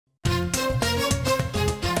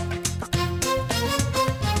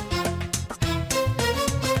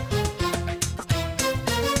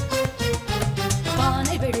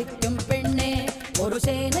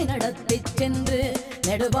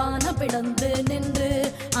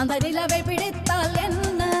அந்த நிலவை பிடித்தால்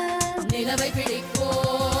என்ன? நிலவை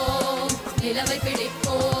பிடிப்போம், நிலவை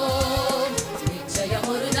பிடிப்போம், நிச்சயம்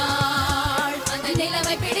ஒரு நாள் அந்த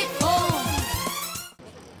நிலவை பிடிப்போம்.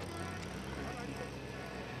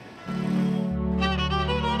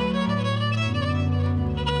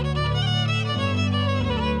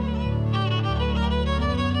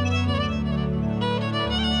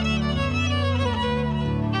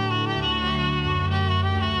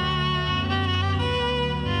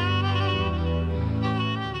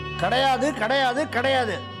 கிடையாது கிடையாது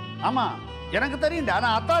கிடையாது. ஆமா எனக்கு தெரியும்டா,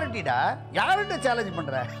 நான் அத்தாரிட்டிடா. யார்கிட்ட சேலஞ்ச்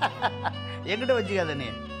பண்ற? என்கிட்ட வச்சுக்காத நீ.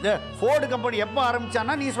 இந்த ஃபோர்டு கம்பெனி எப்போ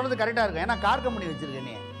ஆரம்பிச்சானா நீ சொல்றது கரெக்டா இருக்கும். ஏன்னா கார் கம்பெனி வச்சிருக்க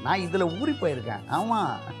நீ. நான் இதுல ஊறி போயிருக்கேன். ஆமா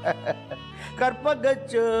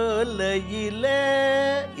கற்பகச்சோலையில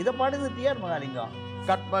இதை பாடுது டிஆர் மகாலிங்கம்.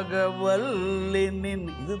 கற்பகவல்லின்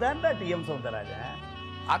இதுதான்டா டிஎம் சௌந்தரராஜன்.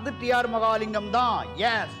 அது டிஆர் மகாலிங்கம் தான்.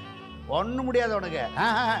 எஸ், ஒன்றும் முடியாது உனக்கு.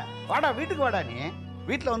 வாடா வீட்டுக்கு வாடா. நீ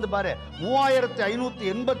வீட்டில் வந்து பாரு,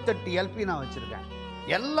 3588 எல்பி நான் வச்சிருக்கேன்.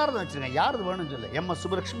 எல்லாரும் வச்சிருக்கேன். யாரு வேணும்னு சொல்லு. MS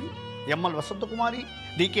Subalakshmi, ML Vasanthakumari,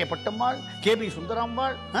 decay Pattammal, KP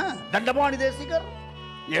Sundarambal, Dandapani Desikar,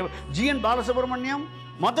 GN Balasubramaniam,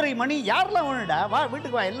 Madurai மணி, யாரெல்லாம் வேணும்டா. வா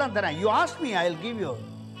வீட்டுக்கு வா, எல்லாம் தரேன். You ask me, I will give you.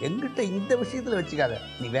 எங்கிட்ட இந்த விஷயத்தில் வச்சுக்காத.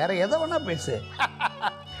 நீ வேற எதை வேணா பேசு.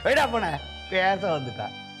 வைடா போன பேச வந்துட்டா.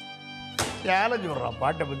 சேலஞ்ச் விடுறான்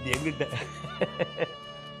பாட்டை பற்றி எங்கிட்ட.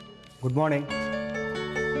 Good morning.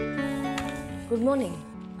 Good morning.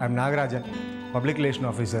 I'm Nagarajan, Public Relation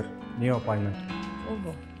Officer, new appointment.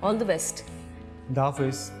 Oh, all the best. இந்த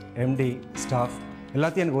ஆஃபீஸ், எம்டி, ஸ்டாஃப்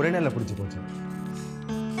எல்லாத்தையும் எனக்கு ஒரே நாளில் பிடிச்சி போச்சு.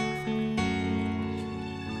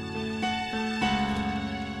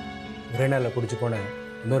 ஒரே நாளில் பிடிச்சி போன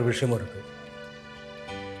இன்னொரு விஷயமும் இருக்குது.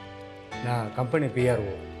 நான் கம்பெனி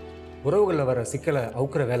பிஆர்ஓ. உறவுகளில் வர சிக்கலை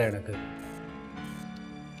அவுக்கிற வேலை எனக்கு.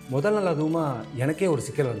 முதல் நாள் அதுவுமா எனக்கே ஒரு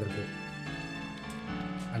சிக்கல் வந்திருக்கு.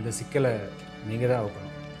 அந்த சிக்கலை நீங்கள் தான்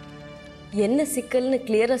அவுக்கணும். என்ன சிக்கல்னு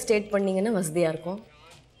கிளியராக ஸ்டேட் பண்ணிங்கன்னா வசதியாக இருக்கும்.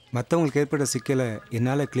 மற்றவங்களுக்கு ஏற்பட்ட சிக்கலை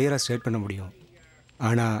என்னால் கிளியராக ஸ்டேட் பண்ண முடியும்.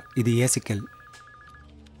 ஆனால் இது ஏன் சிக்கல்?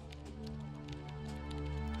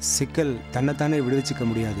 சிக்கல் தன்னைத்தானே விடுவிச்சிக்க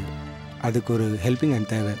முடியாது. அதுக்கு ஒரு ஹெல்பிங்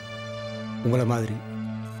ஹேண்ட் தேவை. உங்களை மாதிரி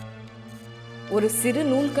ஒரு சிறு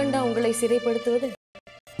நூல் கண்டா உங்களை சிறைப்படுத்துவது.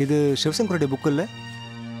 இது சிவசங்கருடைய புக்கு இல்லை?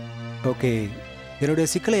 ஓகே, என்னுடைய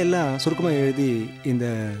சிக்கலை எல்லாம் சுருக்கமாக எழுதி இந்த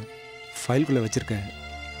ஃபைல்குள்ளே வச்சுருக்கேன்.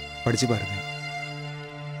 படித்து பாருங்க.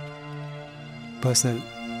 Personal,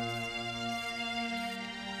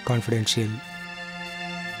 confidential,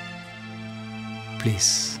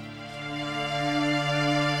 please.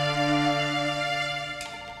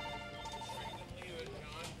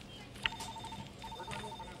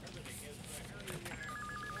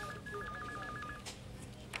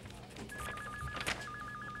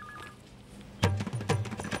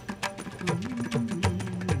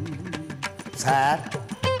 Sir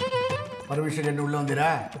permission கேட்டு உள்ளே வந்தீரா?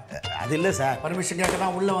 அது இல்லை சார். பர்மிஷன் கேட்க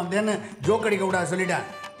தான் உள்ளே வந்தேன்னு ஜோக் அடிக்க கூடாது சொல்லிட்டேன்.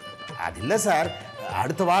 அது இல்லை சார்,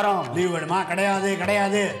 அடுத்த வாரம் லீவ் வேணுமா? கிடையாது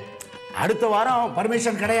கிடையாது. அடுத்த வாரம்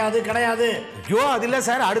பர்மிஷன் கிடையாது கிடையாது. ஐயோ அது இல்லை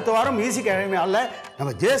சார், அடுத்த வாரம் மியூசிக் அல்ல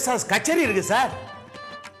நம்ம ஜேசாஸ் கச்சேரி இருக்கு சார்.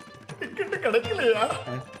 டிக்கெட்டு கிடைக்கலையா?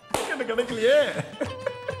 டிக்கெட்டு கிடைக்கலையே.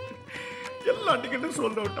 எல்லா டிக்கெட்டும்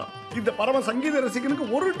சொல்ல விட்டான். இந்த பரம சங்கீத ரசிகனுக்கு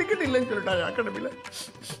ஒரு டிக்கெட் இல்லைன்னு சொல்லிட்டாங்க அகாடமியில்.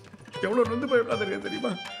 எவ்வளோ நொந்து போய் உட்காந்துருக்கேன்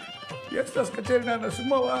தெரியுமா? ஏஸ்டாஸ் கச்சேரினா என்ன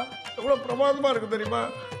சும்மாவா? எவ்வளோ பிரமாதமாக இருக்கும் தெரியுமா?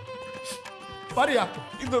 பாரியா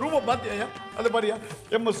இந்த ரூமை பார்த்தியா? அது பாரியா,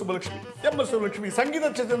 எம்எஸ் சுபலட்சுமி சங்கீத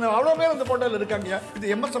சேர்ந்த அவ்வளோ பேர் அந்த போட்டோவில் இருக்காங்கயா. இது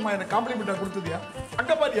எம்எஸ் அம்மா எனக்கு காம்ப்ளிமெண்டாக கொடுத்ததுயா.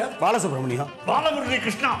 அங்கே பாரியா, பாலசுப்ரமணியம், பாலமுரளி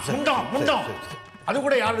கிருஷ்ணா, முண்டம் அது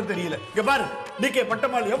கூட யாருன்னு தெரியல. இங்கே பாரு, டிகே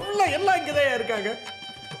பட்டம்மாள், எல்லாம் இங்கே தான் இருக்காங்க.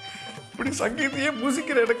 இப்படி சங்கீதையே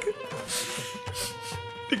மூசிக்கிற எனக்கு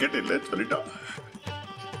டிக்கெட் இல்லைன்னு சொல்லிட்டான்.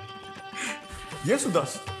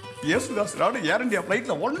 ஏசுதாஸ் நானும் ஏர் இந்தியா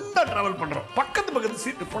ஃப்ளைட்டில் ஒன்றா ட்ராவல் பண்ணுறோம். பக்கத்து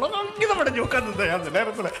சீட்டு போனால் அங்கே படைஞ்சு உட்காந்துருந்தேன். அந்த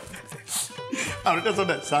நேரத்தில் அவர்கிட்ட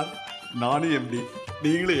சொன்னேன், சார் நானும் எம்டி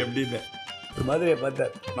நீங்களும் எம்டின்னு. ஒரு மாதிரியை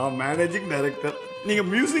பார்த்தேன். நான் மேனேஜிங் டைரக்டர், நீங்கள்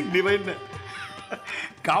மியூசிக் டிவைன்னு.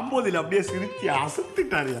 காம்போதில் அப்படியே சிரிச்சு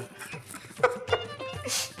அசத்திட்டாரியா.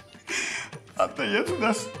 அந்த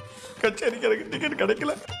ஏசுதாஸ் கச்சேரிக்கு எனக்கு டிக்கெட்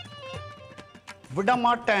கிடைக்கல.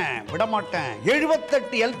 விடமாட்டேன்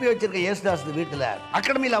 78 எல்பி வச்சிருக்கேன் ஏசுதாஸ் வீட்டில்.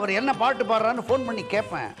 அகாடமியில் அவர் என்ன பாட்டு பாடுறான்னு ஃபோன் பண்ணி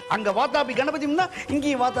கேட்பேன். அங்கே வாத்தாபி கணபதினா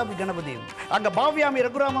இங்கேயும் வாத்தாபி கணபதி, அங்கே பாவியாமி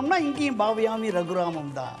ரகுராமம்னா இங்கேயும் பாவியாமி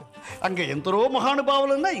ரகுராமம் தான். அங்கே எந்தரோ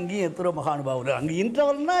மகானுபாவல்னா இங்கேயும் எந்தரோ மகானுபாவல், அங்கே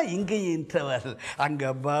இன்டர்வல்னா இங்கேயும் இன்டர்வல்,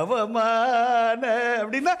 அங்கே பவமான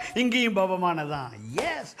அப்படின்னா இங்கேயும் பவமானதான்.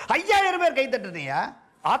 எஸ், 5000 பேர் கைத்தட்டுனையா.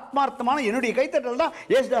 ஆத்மார்த்தமான என்னுடைய கைத்தட்டல் தான்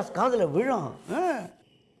ஏசுதாஸ் காதில் விழும்.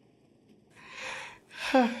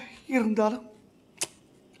 இருந்தாலும்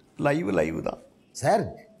லைவ் தான் சார்.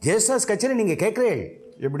 ஜேசாஸ் கச்சேரி நீங்கள் கேட்குறீள்?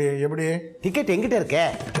 எப்படி டிக்கெட் எங்கிட்ட இருக்கே?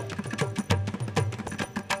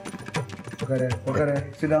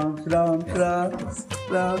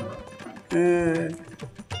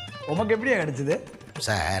 உமக்கு எப்படியா கிடைச்சது?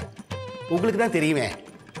 சார், உங்களுக்கு தான் தெரியுமே,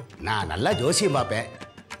 நான் நல்லா ஜோசியம் பார்ப்பேன்.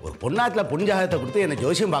 ஒரு பொண்ணாத்தில் பொஞ்சாகத்தை கொடுத்து என்னை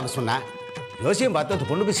ஜோசியம் பார்க்க சொன்னேன். ஜோசியம் பார்த்து அந்த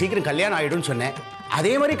பொண்ணுக்கு சீக்கிரம் கல்யாணம் ஆகிடும்னு சொன்னேன்.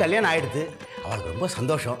 அதே மாதிரி கல்யாணம் ஆகிடுது. அவளுக்கு ரொம்ப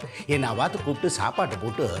சந்தோஷம். என்னை பார்த்து கூப்பிட்டு சாப்பாட்டை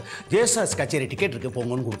போட்டு ஜேசாஸ் கச்சேரி டிக்கெட் இருக்கு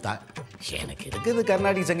போங்கன்னு கொடுத்தா. எனக்கு இருக்குது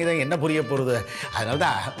கர்நாடிக் சங்கீதம், என்ன புரிய போகிறது? அதனால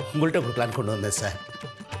தான் உங்கள்கிட்ட கொடுக்கலான்னு கொண்டு வந்தேன் சார்.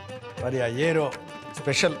 வரியா ஏரோ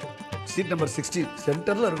ஸ்பெஷல் சீட் நம்பர் 60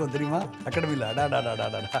 சென்டரில் இருக்கும் தெரியுமா? அகாடமியில்.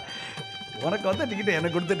 அடாடாடாடாடா, உனக்கு வந்து டிக்கெட்டை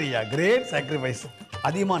எனக்கு கொடுத்துட்டியா? Great sacrifice.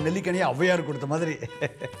 அதிகமாக நெல்லிக்கனியாக ஔவையார் கொடுத்த மாதிரி.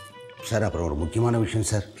 சார், அப்புறம் ஒரு முக்கியமான விஷயம்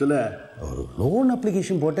சார். சொல்ல. ஒரு லோன்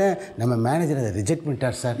அப்ளிகேஷன் போட்டேன், நம்ம மேனேஜர் அதை ரிஜெக்ட்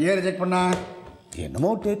பண்ணிட்டார் சார். ஏன் ரிஜெக்ட் பண்ணா? என்னமோ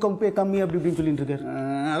டேக் ஹோம் பே கம்மி அப்படி இப்படின்னு சொல்லிட்டு இருக்காரு.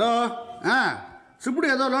 அதோ சுப்புடி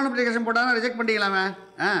ஏதோ லோன் அப்ளிகேஷன் போட்டாலும் ரிஜெக்ட் பண்ணிக்கலாமே.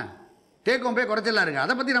 டேக் ஹோம் பே குறைச்சலாம் இருக்குது.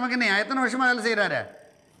 அதை பற்றி நமக்கு என்ன, எத்தனை வருஷமாக வேலை செய்கிறாரு?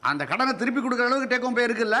 அந்த கடனை திருப்பி கொடுக்குற அளவுக்கு டேக் ஹோம் பே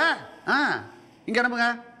இருக்குல்ல? இங்கே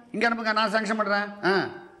அனுப்புங்க, நான் சாங்ஷன் பண்ணுறேன்.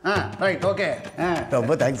 Right, okay.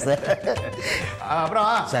 ரொம்ப தேங்க்ஸ் சார். அப்புறம்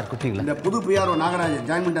சார் கூப்பிட்டீங்களா? இந்த புது பிஆர்ஓ நாகராஜன்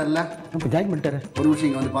ஜாயின் பண்ணிட்டார்ல? இப்போ ஜாயின் பண்ணிட்டாரு. ஒரு விஷயம்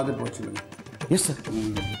இங்கே வந்து பார்த்துட்டு போச்சுங்க. Yes sir.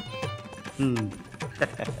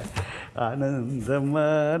 ஆனந்தம்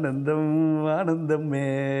ஆனந்தம் ஆனந்தமே,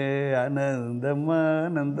 ஆனந்தம்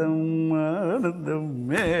ஆனந்தம்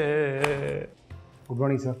ஆனந்தமே. Good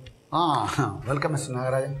morning sir. Welcome mister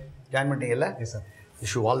Nagarajan. Join பண்ணிட்டீங்கல்ல? Yes sir.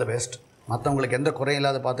 Wish you all the best. மற்றவங்களுக்கு எந்த குறையும்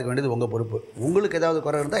இல்லாத பார்த்துக்க வேண்டியது உங்கள் பொறுப்பு. உங்களுக்கு ஏதாவது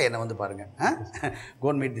குறை இருந்தால் என்னை வந்து பாருங்கள். Go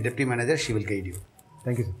and meet the deputy manager, she will guide you.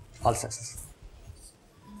 Thank you sir. All success.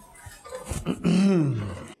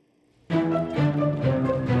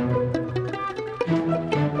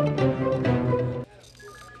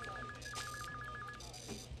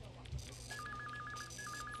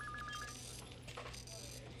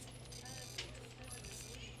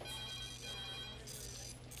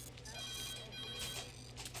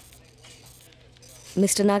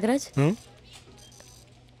 Mister Nagaraj,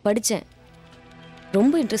 படித்தேன்,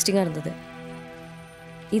 ரொம்ப இன்ட்ரெஸ்டிங்காக இருந்தது.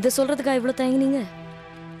 இதை சொல்கிறதுக்காக இவ்வளோ தயங்கினீங்க?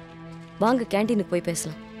 வாங்க கேன்டீனுக்கு போய்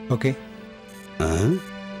பேசலாம். ஓகே.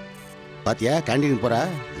 பாத்தியா, கேன்டீனுக்கு போகிறா?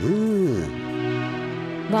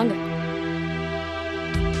 வாங்க.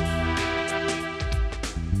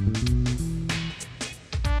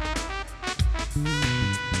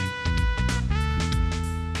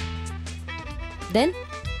 தென்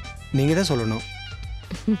நீங்கள் தான் சொல்லணும்.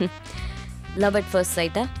 Love at first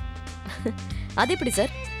சைட்டா? அது எப்படி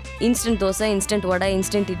சார்? இன்ஸ்டன்ட் தோசை, இன்ஸ்டன்ட் வடை,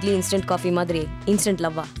 இன்ஸ்டன்ட் இட்லி, இன்ஸ்டன்ட் காஃபி மாதிரி இன்ஸ்டன்ட்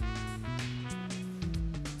லவ்வா?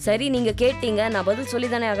 சரி, நீங்கள் கேட்டீங்க, நான் பதில் சொல்லி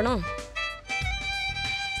தானே ஆகணும்.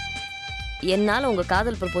 என்னால் உங்கள்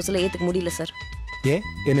காதல் ப்ரப்போசலை ஏற்றுக்க முடியல சார். ஏன்,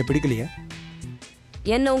 என்னை பிடிக்கலையா?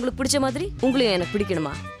 என்ன உங்களுக்கு பிடிச்ச மாதிரி உங்களையும் எனக்கு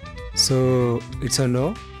பிடிக்கணுமா? So it's a no?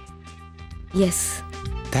 S.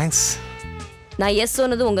 Thanks. நான் எஸ்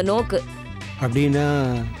சொன்னது உங்கள் நோக்கு. அப்படின்னா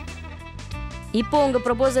இப்போ உங்கள்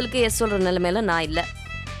ப்ரப்போசலுக்கு எஸ் சொல்கிற நிலைமையில நான் இல்லை.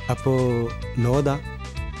 அப்போது நோ தான்.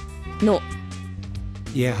 நோ.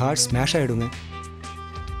 என் ஹார்ட் ஸ்மாஷ் ஆகிடுங்க.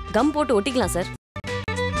 கம் போட்டு ஒட்டிக்கலாம் சார்.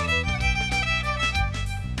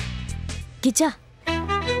 கிச்சா,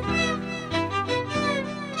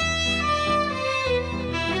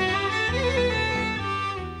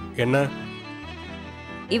 என்ன?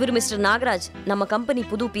 இவர் மிஸ்டர் நாகராஜ், நம்ம கம்பெனி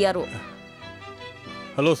புது PRO.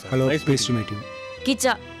 Hello sir. Hello, please to meet you.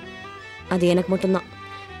 Kichcha, அது எனக்கு மட்டும்தான்.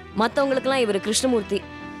 மற்றவங்களுக்கெல்லாம் இவர் கிருஷ்ணமூர்த்தி.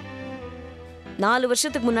 4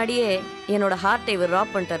 வருஷத்துக்கு முன்னாடியே என்னோட ஹார்ட்டை இவர்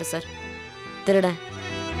ராப் பண்ணிட்டாரு சார். திருடன்.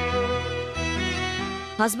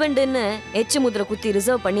 ஹஸ்பண்டுன்னு எச்சு முதிரை குத்தி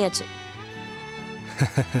ரிசர்வ் பண்ணியாச்சு.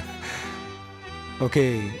 Okay,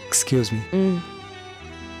 excuse me.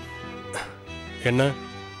 என்ன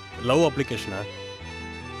லவ் அப்ளிகேஷனா?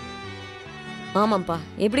 ஆமாம்ப்பா.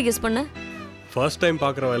 எப்படி கெஸ் பண்ண? ஃபர்ஸ்ட் டைம்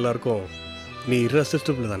பார்க்குறவன் எல்லாருக்கும் நீ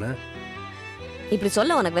irresistible தானே? இப்படி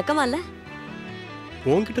சொல்ல உனக்கு வெக்கமா இல்லை?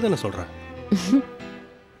 உன்கிட்ட தானே சொல்கிறேன்.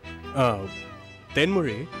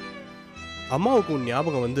 தென்மொழி, அம்மாவுக்கு உன்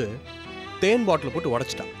ஞாபகம் வந்து தேன் பாட்டில் போட்டு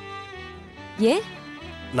உடச்சிட்டான். ஏன்?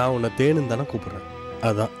 நான் உன்னை தேனுன்னு தானே கூப்பிட்றேன்,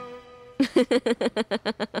 அதான்.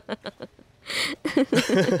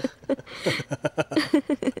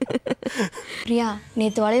 பிரியா,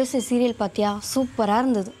 நேற்று வளையோசை சீரியல் பார்த்தியா? சூப்பராக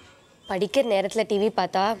இருந்தது. படிக்கிற நேரத்தில் டிவி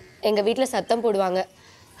பார்த்தா எங்கள் வீட்டில் சத்தம் போடுவாங்க.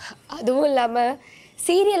 அதுவும் இல்லாமல்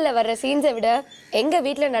சீரியலில் வர்ற சீன்ஸை விட எங்கள்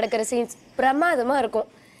வீட்டில் நடக்கிற சீன்ஸ் பிரமாதமாக இருக்கும்.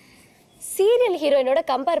 சீரியல் ஹீரோயினோட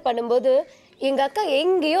கம்பேர் பண்ணும்போது எங்கள் அக்கா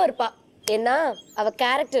எங்கேயோ இருப்பா. ஏன்னா அவள்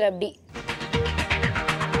கேரக்டர் அப்படி.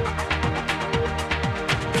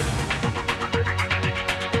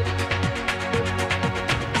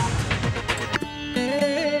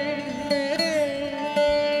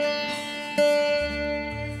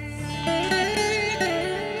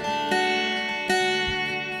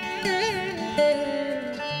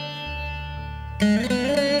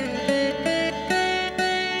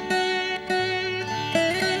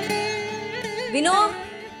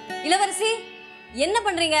 என்ன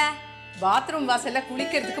பண்றீங்க? பாத்ரூம் வாசல்ல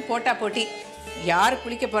குளிக்கிறதுக்கு போட்டா போட்டி. யார்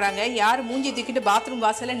குளிக்க போறாங்க, யார் மூஞ்சி தூக்கிட்டு பாத்ரூம்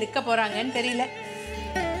வாசல்ல நிக்க போறாங்கன்னு தெரியல.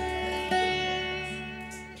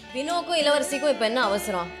 வினோக்கும் இளவரசிக்கும் இப்ப என்ன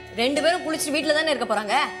அவசரம்? 2 பேரும் குளிச்சுட்டு வீட்டுல தானே இருக்க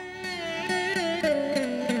போறாங்க.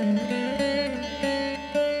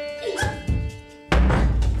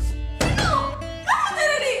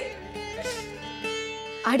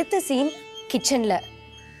 அடுத்த சீன் கிச்சன்ல.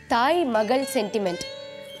 தாய் மகள் சென்டிமெண்ட்.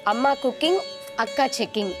 அம்மா குக்கிங், அக்கா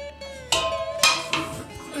செக்கிங்.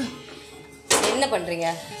 என்ன பண்றீங்க?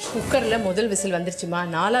 குக்கர்ல முதல் விசில் வந்துருச்சுமா,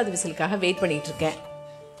 4வது விசிலுக்காக வெயிட் பண்ணிட்டு இருக்கேன்.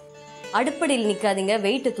 அடுப்படியில் நிக்காதீங்க,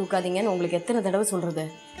 வெயிட் தூக்காதீங்கன்னு உங்களுக்கு எத்தனை தடவை சொல்றது?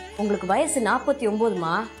 உங்களுக்கு வயசு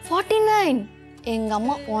 49மா? 49. எங்க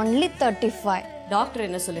அம்மா only 35. டாக்டர்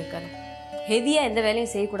என்ன சொல்லியிருக்காரு? ஹெவியா எந்த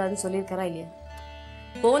வேலையும் செய்யக்கூடாதுன்னு சொல்லியிருக்காரா இல்லையா?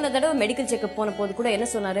 போன தடவை மெடிக்கல் செக்அப் போன போது கூட என்ன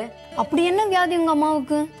சொன்னாரு? அப்படி என்ன வியாதி உங்க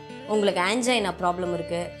அம்மாவுக்கு? உங்களுக்கு ஆன்ஜைனா ப்ராப்ளம்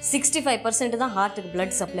இருக்கு. 65% தான் ஹார்ட்டுக்கு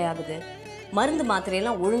பிளட் சப்ளை ஆகுது. மருந்து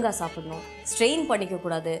மாத்திரையெல்லாம் ஒழுங்கா சாப்பிடணும், ஸ்ட்ரெயின் பண்ணிக்க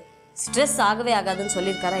கூடாது, ஸ்ட்ரெஸ் ஆகவே ஆகாதுன்னு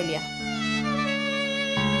சொல்லியிருக்காரா இல்லையா?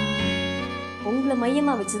 உங்களை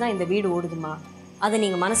மையமா வச்சுதான் இந்த வீடு ஓடுதுமா. அதை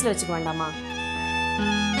நீங்க மனசுல வச்சுக்க வேண்டாமா?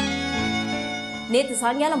 நேத்து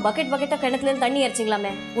சாயங்காலம் பக்கெட்டா கிணத்துல இருந்து தண்ணி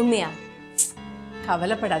இறைச்சிங்களாமே, உண்மையா?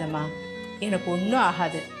 கவலைப்படாதம்மா, எனக்கு ஒன்றும்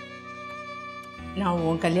ஆகாது. நான்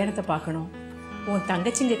உன் கல்யாணத்தை பார்க்கணும், உன்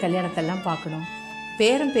தங்கச்சிங்க கல்யாணத்தெல்லாம் பார்க்கணும்,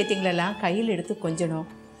 பேரம் பேத்திங்களெல்லாம் கையில் எடுத்து கொஞ்சணும்.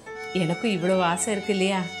 எனக்கும் இவ்வளோ ஆசை இருக்கு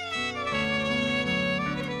இல்லையா?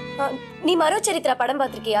 நீ மரோச்சரித்ரா படம்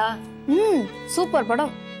பார்த்திருக்கியா? சூப்பர்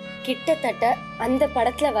படம். கிட்டத்தட்ட அந்த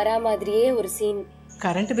படத்துல வரா மாதிரியே ஒரு சீன்.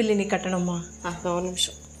 கரண்ட் பில்லு நீ கட்டணுமா? ஒரு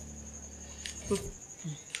நிமிஷம்.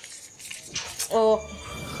 ஓ,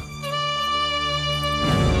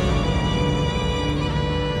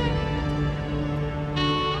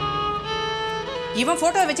 இவன்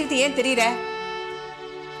போட்டோ வச்சுக்கிட்டு ஏன் தெரியற?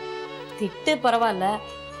 திட்டு பரவாயில்ல,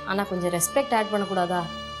 ஆனா கொஞ்சம் ரெஸ்பெக்ட் ஆட் பண்ணக்கூடாதா?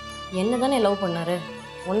 என்ன தானே லவ் பண்ணாரு,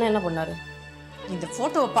 ஒன்னு என்ன பண்ணாரு? இந்த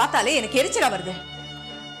போட்டோவை பார்த்தாலே எனக்கு எரிச்சலா வருது.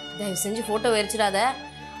 தயவு செஞ்சு போட்டோ எரிச்சிடாத.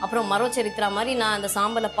 அப்புறம் மரோச்சரித்ரா மாதிரி நான் அந்த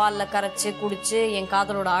சாம்பலை பாலில் கரைச்சி குடிச்சு என்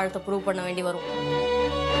காதலோட ஆழத்தை ப்ரூவ் பண்ண வேண்டி வரும்.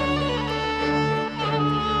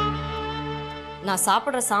 நான்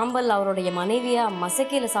சாப்பிட்ற சாம்பல் அவருடைய மனைவியா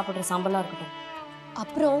மசக்கையில சாப்பிட்ற சாம்பலா இருக்கட்டும்.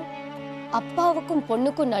 அப்புறம் அப்பாவுக்கும்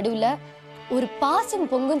பொண்ணுக்கும் நடுவுல ஒரு பாசம்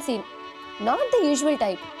பொங்கும் scene. Not the usual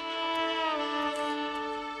type.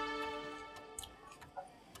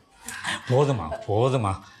 போதுமா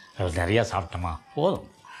போதுமா, நிறையா சாப்பிட்டோமா, போதும்.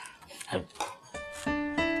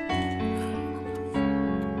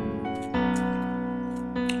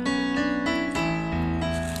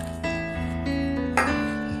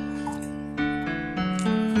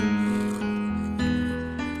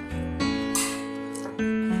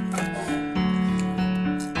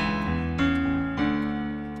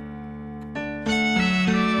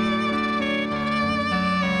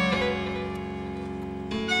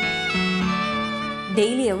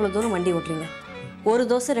 டெய்லி எவ்வளோ தூரம் வண்டி ஓட்டுறீங்க? ஒரு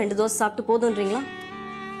தோசை 2 தோசை சாப்பிட்டு போதுன்றீங்களா?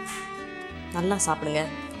 நல்லா சாப்பிடுங்க,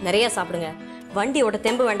 நிறைய சாப்பிடுங்க. வண்டியோட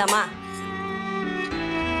தெம்பு வேண்டாமா?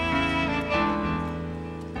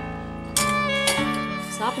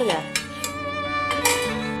 சாப்பிடுங்க.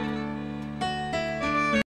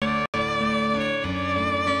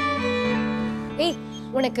 ஏய்,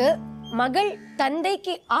 உனக்கு மகள்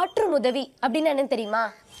தந்தைக்கு ஆற்றும் உதவி அப்படின்னு என்ன தெரியுமா?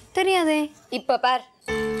 தெரியாதே. இப்ப பார்.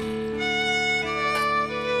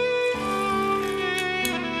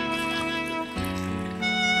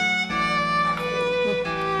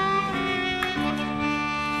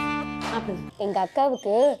 எங்க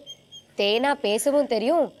அக்காவுக்கு தேனா பேசவும்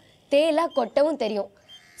தெரியும், தேலா கொட்டவும் தெரியும்.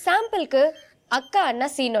 சாம்பிளுக்கு அக்கா அண்ணா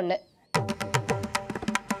சீன் ஒண்ணு.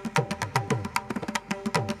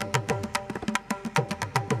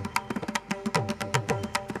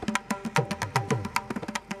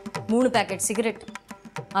 மூணு பேக்கெட் சிகரெட்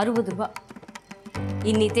 60 ரூபாய்.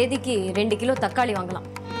 இன்னி தேதிக்கு 2 கிலோ தக்காளி வாங்கலாம்.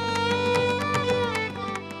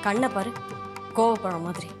 கண்ணை பாரு, கோவப்பழம்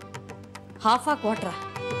மாதிரி. ஹாஃபா குவார்டரா?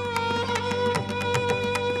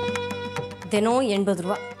 தினம் 80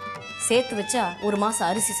 ரூபா. சேர்த்து வச்சா ஒரு மாசம்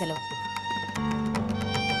அரிசி செலவு.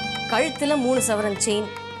 கழுத்துல 3 சவரன் செயின்.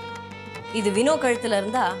 இது வினோ கழுத்துல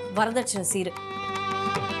இருந்தா வரதட்சணை சீரு.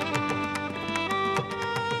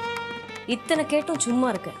 இத்தனை கேட்டும் சும்மா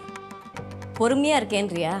இருக்க. பொறுமையா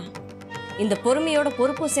இருக்கேன்றியா? இந்த பொறுமையோட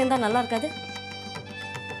பொறுப்பும் சேர்ந்தா நல்லா இருக்காது?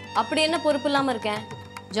 அப்படி என்ன பொறுப்பு இல்லாம இருக்கேன்?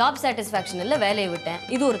 ஜாப் சாட்டிஸ்ஃபேக்ஷன் இல்லை, வேலையை விட்டேன்,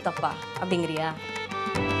 இது ஒரு தப்பா அப்படிங்கிறியா?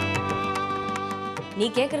 நீ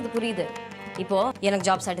கேட்கறது புரியுது. இப்போ எனக்கு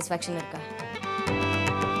ஜாப் சாட்டிஸ்ஃபேக்ஷன் இருக்கா?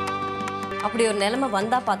 அப்படி ஒரு நிலைமை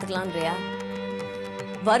வந்தா பாத்துக்கலான்றியா?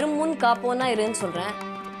 வரும் முன் காப்போனா இருன்னு சொல்றேன்,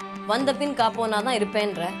 வந்த பின் காப்போனா தான்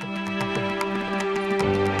இருப்பேன்ற.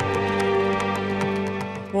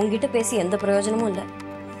 உங்ககிட்ட பேசி எந்த பிரயோஜனமும் இல்லை.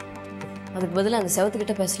 அதுக்கு பதிலாக அந்த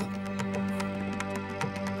செவத்துக்கிட்ட பேசலாம்.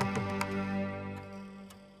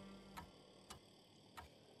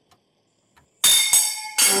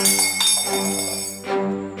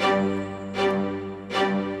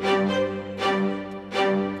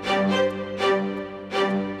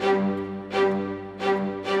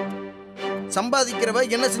 சம்பாதிக்கிறவ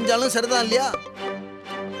என்ன செஞ்சாலும் சரிதான் இல்லையா?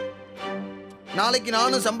 நாளைக்கு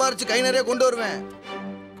நானும் சம்பாரிச்சு கை நிறைய கொண்டு வருவேன்.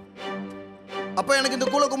 அப்ப எனக்கு இந்த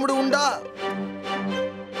கூல கும்பிடு உண்டா?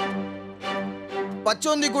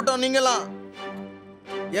 பச்சோந்தி கூட்டம் நீங்களாம்.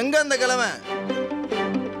 எங்க அந்த கிழவன்?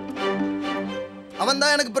 அவன்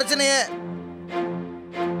தான் எனக்கு பிரச்சனையே.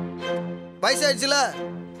 வயசாயிடுச்சுல,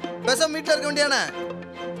 பேசாம வீட்டில் இருக்க வேண்டியான.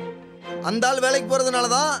 அந்த ஆள் வேலைக்கு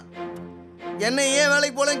போறதுனாலதான் என்ன ஏன்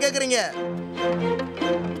வேலைக்கு போலன்னு கேக்குறீங்க.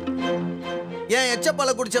 ஏன்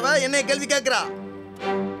எச்சப்பால குடிச்சவ என்னைய கேள்வி கேட்கிறா.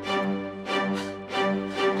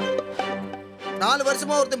 4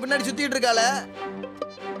 வருஷமா ஒருத்தன் பின்னாடி சுத்திட்டு இருக்காள,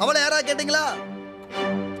 அவளை யாராவது கேட்டீங்களா?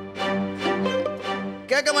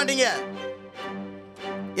 கேட்க மாட்டீங்க.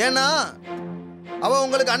 ஏன்னா அவ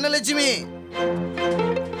உங்களுக்கு அன்னலட்சுமி.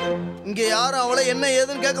 இங்க யாரும் அவளை என்ன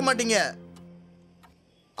ஏதுன்னு கேட்க மாட்டீங்க.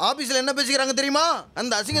 ஆபீஸ்ல என்ன பேசிக்கிறாங்க தெரியுமா?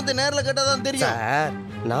 அந்த அசிங்கத்தை நேரில் கேட்டாதான் தெரியும். சார்,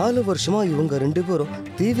 4 வருஷமா இவங்க 2 பேரும்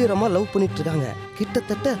தீவிரமா லவ் பண்ணிட்டு இருக்காங்க.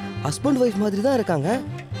 கிட்டத்தட்ட ஹஸ்பண்ட் ஒய்ஃப் மாதிரி தான் இருக்காங்க.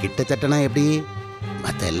 கிட்டத்தட்டனா எப்படி?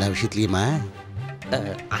 மற்ற எல்லா விஷயத்துலயுமா?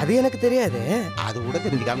 அது எனக்கு தெரியாது. அது கூட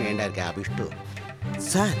தெரிஞ்சுக்காம ஏண்டா இருக்க அபிஷ்டு?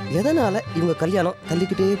 சார், எதனால இவங்க கல்யாணம்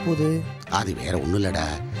தள்ளிக்கிட்டே போகுது? அது வேற ஒண்ணும் இல்லடா.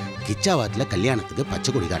 கிச்சாவாத்துல கல்யாணத்துக்கு பச்சை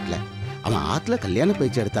கொடி காட்டல. அவன் ஆத்துல கல்யாண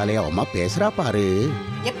பேச்சு எடுத்தாலே அம்மா பேசுறா பாரு.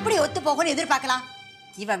 எப்படி ஒத்து போகும்னு எதிர்பார்க்கலாம்?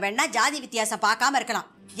 இவன் வேணா ஜாதி வித்தியாசம் பார்க்காம இருக்கலாம்,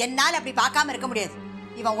 என்னால் அப்படி பார்க்காம இருக்க முடியாது.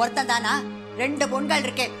 இவன் ஒருத்தன் தானா? 2 பொண்கள்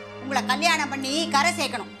இருக்கே. உங்களை கல்யாணம் பண்ணி கரை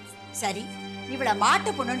சேர்க்கணும். சரி, இவளை மாட்டு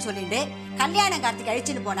பொண்ணுன்னு சொல்லிட்டு கல்யாணம் கார்த்திக்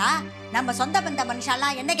அழிச்சுன்னு போனா நம்ம சொந்த பந்த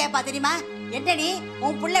மனுஷாலாம் என்ன கேட்பா தெரியுமா? என்னடி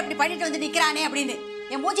உன் புள்ள இப்படி பண்ணிட்டு வந்து நிக்கிறானே அப்படின்னு.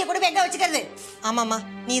 என் மூஞ்சியை கூட எங்க வச்சுக்கிறது? ஆமாம்மா,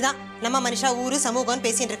 நீ தான் நம்ம மனுஷா ஊரு சமூகம்னு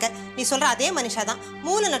பேசிட்டு இருக்க. நீ சொல்ற அதே மனுஷா தான்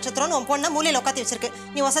மூல நட்சத்திரம்னு உன் பொண்ணை மூலையில் உட்காந்து வச்சிருக்கு.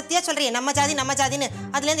 நீ வசத்தியா சொல்றிய நம்ம ஜாதின்னு.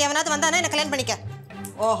 அதுலேருந்து எவனாவது வந்தானா என்ன கல்யாணம் பண்ணிக்க.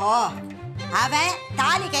 ஓஹோ, அவன்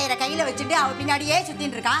தாலி கயிற கையில வச்சுட்டு அவன் பின்னாடியே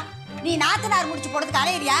சுத்தின்னு இருக்கான். நீ நாத்தனார் முடிச்சு போடுறதுக்கு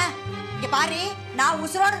அலையிறியா? இங்க பாரு, நான்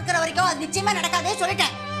உசுரோடு இருக்கிற வரைக்கும் அது நிச்சயமா நடக்காதே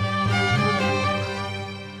சொல்லிட்டேன்.